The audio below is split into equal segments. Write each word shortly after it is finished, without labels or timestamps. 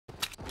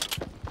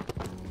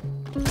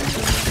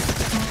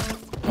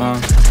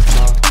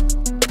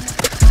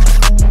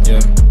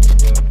Yeah.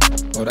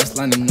 Oh, that's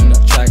London on the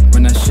track,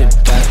 run that shit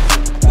back.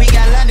 We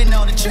got London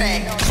on the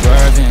track.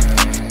 Swerving,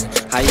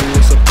 how you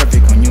look so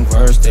perfect on your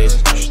worst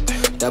days.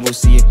 Double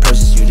C it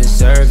purses, you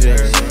deserve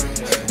it.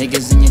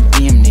 Niggas in your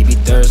DM, they be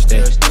thirsty.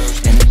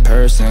 In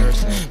person,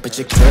 but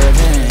you're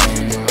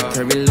curving.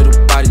 Curvy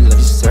little body, love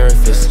your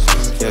surface.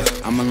 Yeah,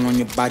 I'm alone,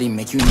 your body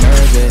make you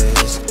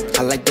nervous.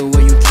 I like the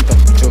way you keep up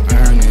with your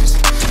earnings.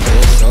 But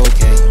it's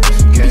okay,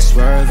 you be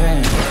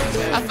swerving.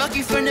 I fuck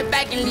you from the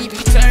back and leave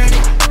you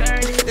turning.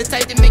 The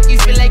type to make you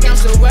feel like I'm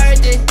so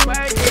worth it.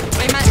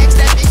 When my ex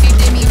that bitch, she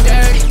did me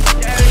dirty.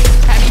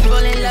 Had me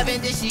fall in love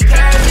and then she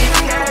curvy.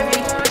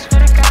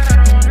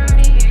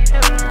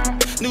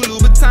 New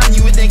Louboutin,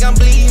 you would think I'm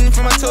bleeding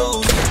from my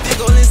toes. They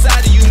go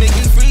inside of you, make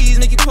you freeze,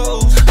 make you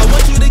pose. I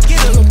want you to get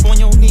up on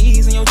your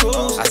knees and your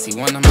toes. I see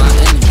one of my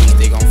enemies,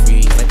 they gon'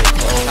 freeze like they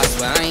cold. I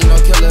swear I ain't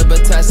no killer,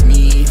 but test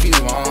me if you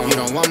want. You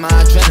don't want my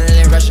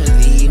adrenaline rush and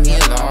leave me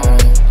alone.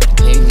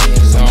 Leave me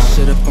alone.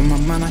 Shit up on my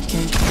mind, I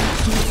can't.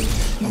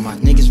 All my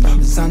niggas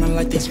rapping sounding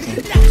like they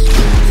scream.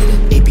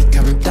 AP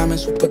covered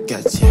diamonds with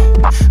baguettes,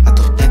 yeah. I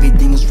thought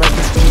everything was right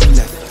before you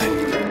left.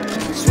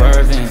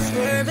 Swerving,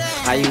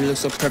 how you look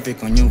so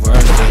perfect on your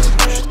workplace.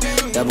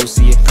 Double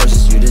C it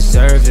purses, you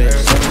deserve it.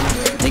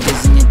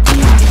 Niggas in your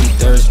DM, they be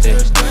thirsty.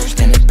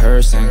 And in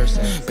person,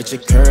 but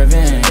you're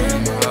curving.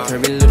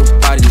 Curvy little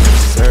body, like the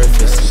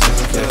surface.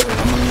 Yeah,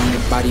 I'm alone,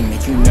 your body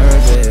make you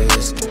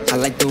nervous. I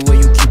like the way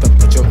you keep up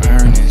with your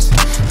earnings.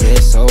 Yeah,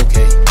 it's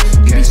okay,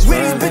 you be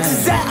swerving. Where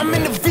these bitches at? I'm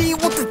in the V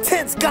with the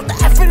tents. Got the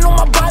effing on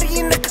my body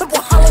in the clip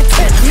with hollow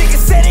tent.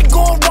 Niggas said they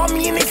gon' rob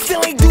me and they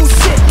still ain't do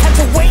shit. Had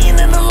to wait in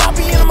the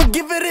lobby and I'ma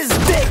give it his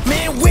dick.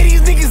 Man, where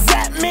these niggas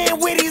at? Man,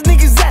 where these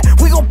niggas at?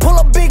 We gon' pull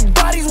up big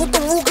bodies with the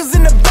Rugers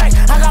in the back.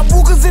 I got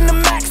Rugers in the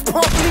max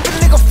pump, leave a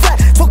nigga flat.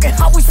 Talking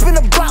how we spin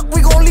a block,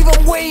 we gon' leave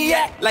him where he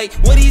at. Like,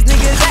 where these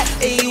niggas at?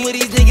 Ayy, where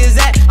these niggas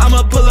at?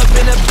 I'ma pull up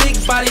in a big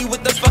body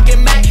with the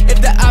fucking Mac.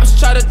 If the ops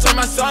try to turn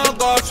my song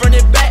off, run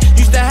it back.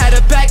 Used to have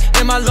a pack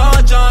in my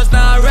long johns,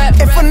 now I rap.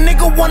 If a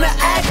nigga wanna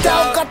act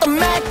out, got the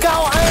Mac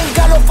out. I ain't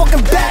got no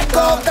fucking back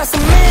off. That's a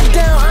man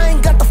down. I